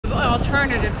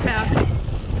alternative path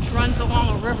which runs along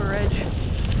a river edge.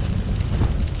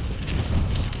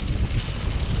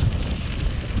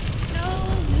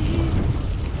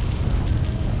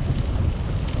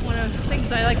 One of the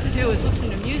things I like to do is listen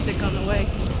to music on the way.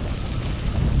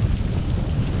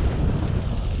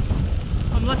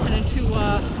 I'm listening to,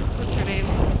 what's her name?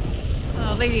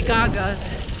 Lady Gaga's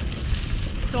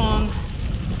song.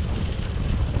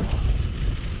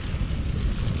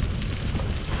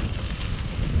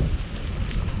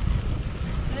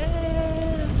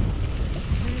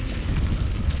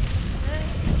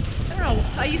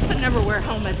 I used to never wear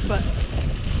helmets, but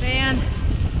man,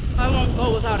 I won't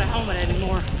go without a helmet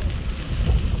anymore.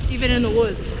 Even in the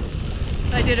woods.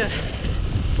 I did a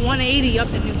 180 up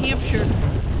in New Hampshire,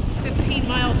 15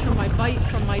 miles from my bike,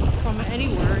 from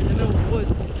anywhere in the middle of the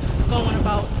woods, going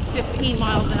about 15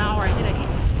 miles an hour. I hit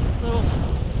a little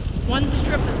one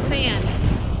strip of sand,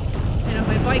 and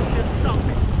my bike just sunk.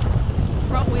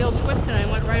 Front wheel twisted, and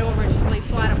I went right over and just lay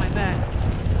flat on my back.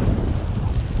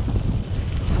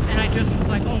 And I just was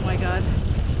like, oh my God,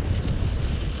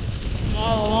 I'm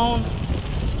all alone.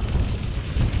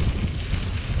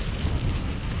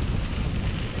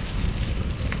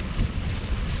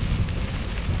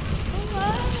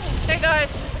 Hey guys,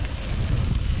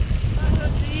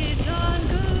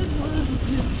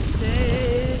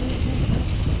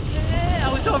 I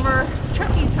was over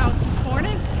Chucky's house this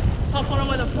morning, helping him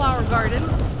with a flower garden,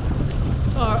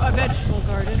 or a vegetable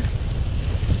garden.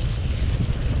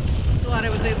 Glad I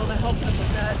was able to help him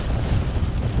with that.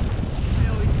 I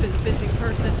know he's been a busy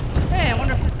person. Hey, I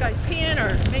wonder if this guy's peeing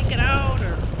or making out,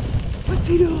 or what's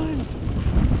he doing?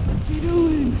 What's he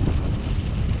doing?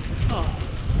 Oh.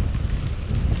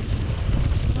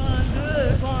 One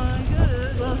good,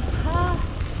 one. Ha.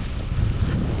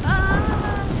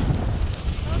 Ah.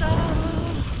 Hold on.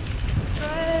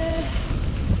 Right.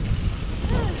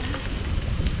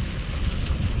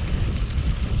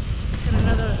 Got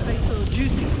another nice little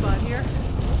juicy spot here.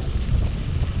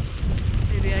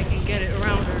 Maybe I can get it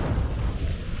around her.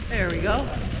 There we go.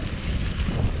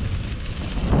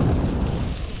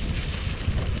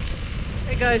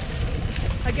 Hey guys,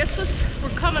 I guess we're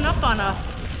coming up on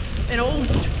an old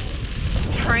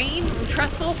train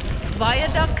trestle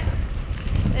viaduct,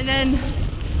 and then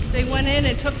they went in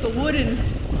and took the wooden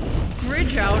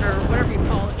bridge out, or whatever you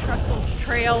call it, trestle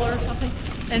trail or something,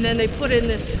 and then they put in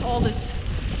all this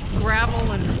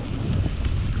gravel and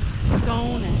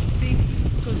stone, and see,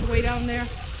 it goes way down there.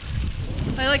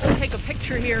 I like to take a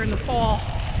picture here in the fall.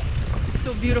 It's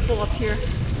so beautiful up here.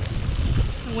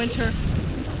 In winter,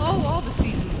 all the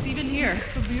seasons, even here,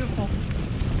 it's so beautiful.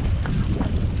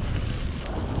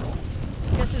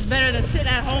 Guess it's better than sitting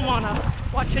at home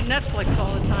watching Netflix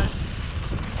all the time.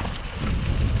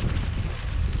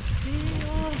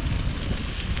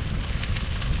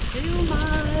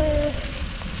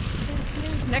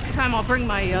 Next time I'll bring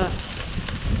my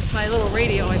my little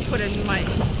radio. I put it in my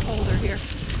holder here.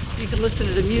 You can listen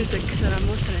to the music that I'm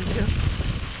listening to.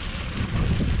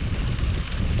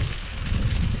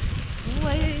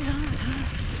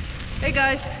 Hey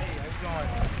guys. Hey, how's it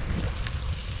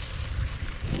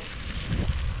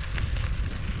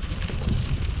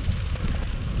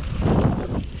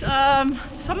going?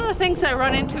 Some of the things I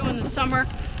run into in the summer,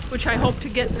 which I hope to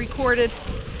get recorded,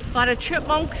 a lot of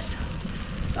chipmunks,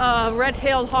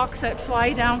 red-tailed hawks that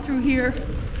fly down through here.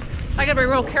 I gotta be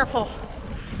real careful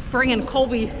bringing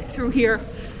Colby through here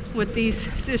with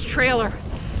this trailer.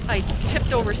 I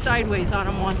tipped over sideways on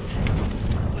him once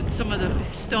with some of the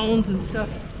stones and stuff.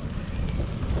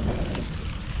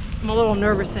 I'm a little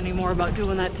nervous anymore about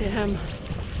doing that to him.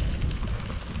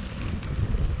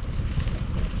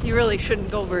 You really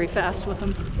shouldn't go very fast with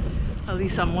him. At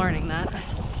least I'm learning that.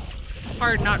 It's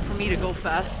hard not for me to go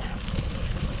fast.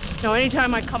 Now,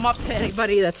 anytime I come up to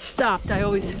anybody that's stopped, I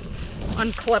always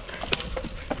unclip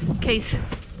in case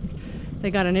they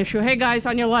got an issue. Hey guys,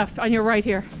 on your left, on your right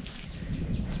here.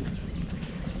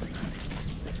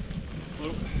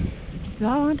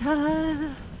 Now,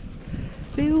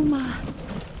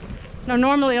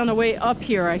 normally on the way up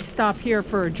here, I stop here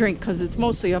for a drink because it's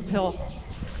mostly uphill.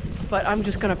 But I'm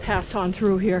just gonna pass on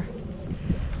through here.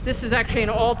 This is actually an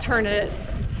alternate.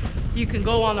 You can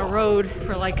go on the road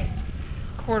for like a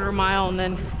quarter mile and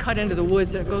then cut into the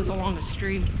woods that goes along a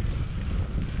stream.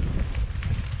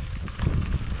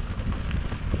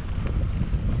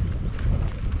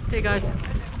 Hey guys.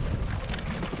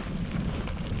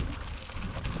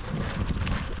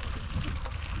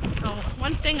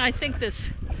 One thing I think this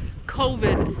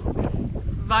COVID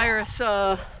virus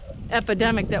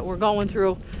epidemic that we're going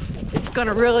through, it's going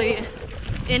to really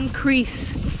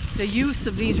increase the use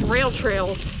of these rail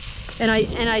trails And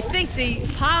I think the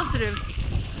positive,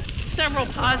 several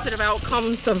positive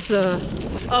outcomes of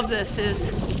this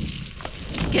is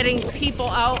getting people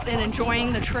out and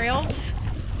enjoying the trails,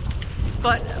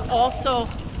 but also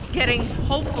getting,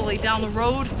 hopefully down the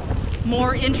road,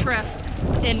 more interest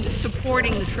in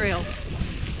supporting the trails.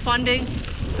 Funding,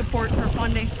 support for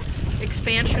funding,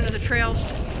 expansion of the trails.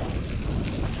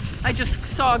 I just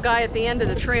saw a guy at the end of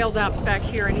the trail back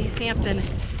here in East Hampton.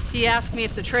 He asked me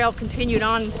if the trail continued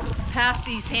on past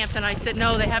East Hampton. I said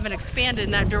no, they haven't expanded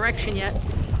in that direction yet.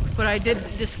 But I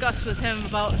did discuss with him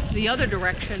about the other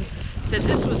direction, that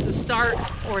this was the start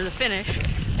or the finish,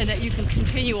 and that you can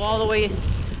continue all the way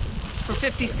for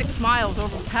 56 miles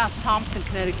over past Thompson,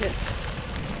 Connecticut.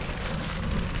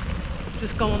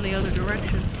 Just going the other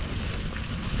direction.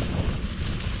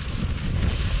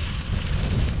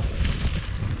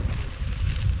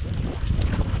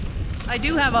 I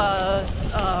do have a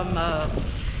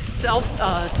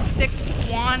stick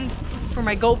wand for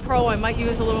my GoPro. I might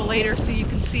use a little later so you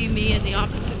can see me in the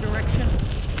opposite direction.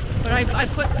 But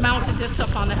I mounted this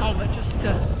up on the helmet just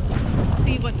to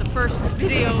see what the first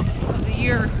video of the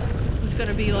year was going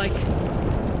to be like.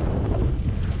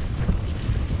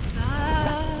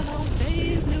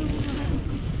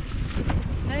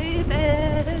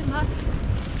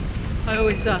 I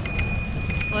always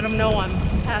let them know I'm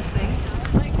passing.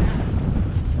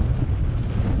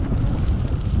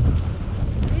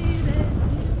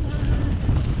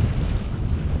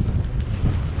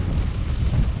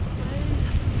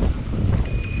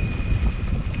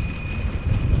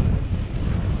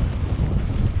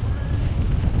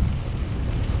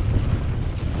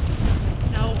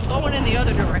 In the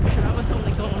other direction, I was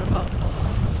only going about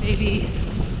maybe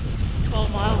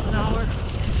 12 miles an hour,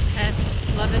 10,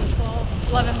 11, 12,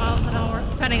 11 miles an hour,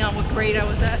 depending on what grade I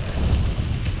was at.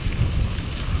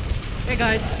 Hey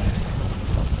guys,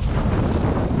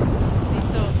 see,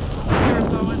 so we're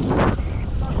going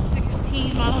about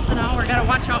 16 miles an hour. Gotta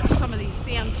watch out for some of these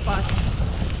sand spots.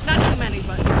 Not too many,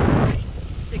 but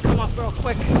they come up real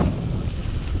quick.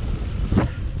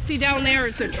 See, down there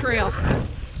is a trail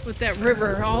with that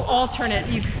river,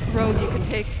 alternate road you can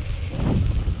take.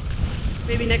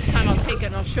 Maybe next time I'll take it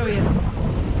and I'll show you.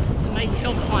 It's a nice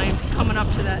hill climb coming up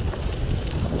to that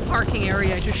parking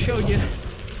area I just showed you.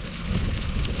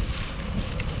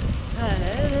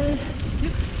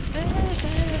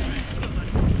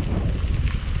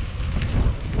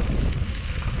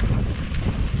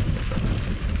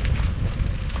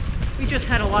 We just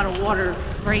had a lot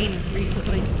of rain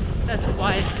recently. That's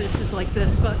why this is like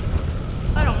this, but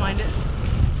I don't mind it.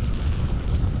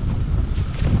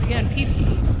 Again,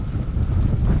 people,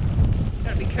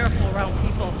 gotta be careful around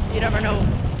people. You never know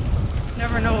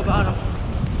about them.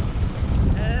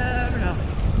 Never know.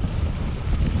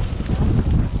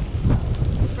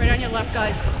 Right on your left,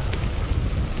 guys.